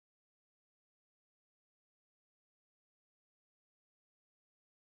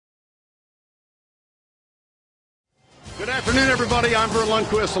Afternoon, everybody. I'm Verne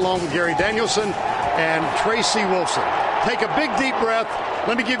Lundquist along with Gary Danielson and Tracy Wolfson. Take a big, deep breath.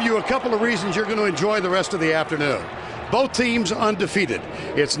 Let me give you a couple of reasons you're going to enjoy the rest of the afternoon. Both teams undefeated.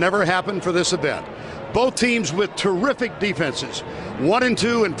 It's never happened for this event. Both teams with terrific defenses,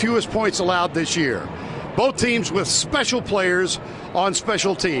 1-2 and fewest points allowed this year. Both teams with special players on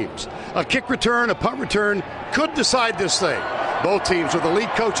special teams. A kick return, a punt return could decide this thing. Both teams with elite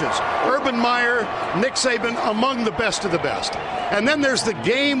coaches. Urban Meyer, Nick Saban, among the best of the best. And then there's the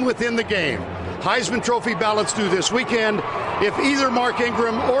game within the game. Heisman Trophy ballots due this weekend. If either Mark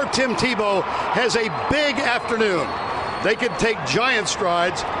Ingram or Tim Tebow has a big afternoon, they could take giant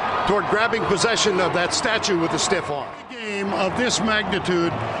strides toward grabbing possession of that statue with a stiff arm. A game of this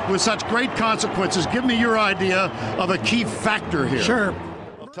magnitude with such great consequences, give me your idea of a key factor here. Sure.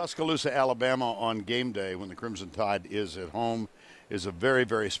 Tuscaloosa, Alabama on game day when the Crimson Tide is at home is a very,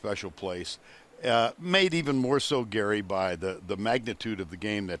 very special place. Made even more so, Gary, by the magnitude of the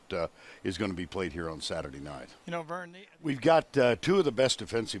game that is going to be played here on Saturday night. You know, Verne, we've got two of the best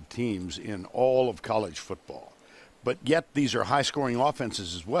defensive teams in all of college football. But yet these are high-scoring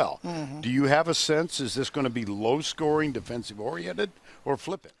offenses as well. Mm-hmm. Do you have a sense, is this going to be low-scoring, defensive-oriented, or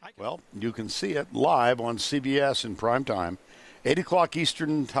flip it? Well, you can see it live on CBS in prime time, 8 o'clock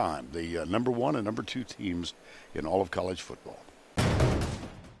Eastern time, the number 1 and number 2 teams in all of college football.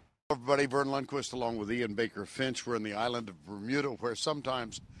 Everybody, Verne Lundquist along with Ian Baker Finch. We're in the island of Bermuda where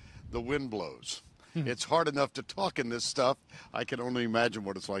sometimes the wind blows. It's hard enough to talk in this stuff. I can only imagine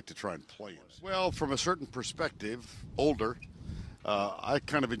what it's like to try and play it. Well, from a certain perspective, older, I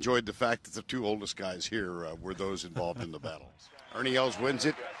kind of enjoyed the fact that the two oldest guys here were those involved in the battle. Ernie Els wins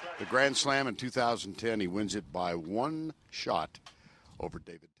it, the Grand Slam in 2010. He wins it by one shot over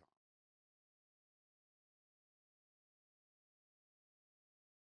David.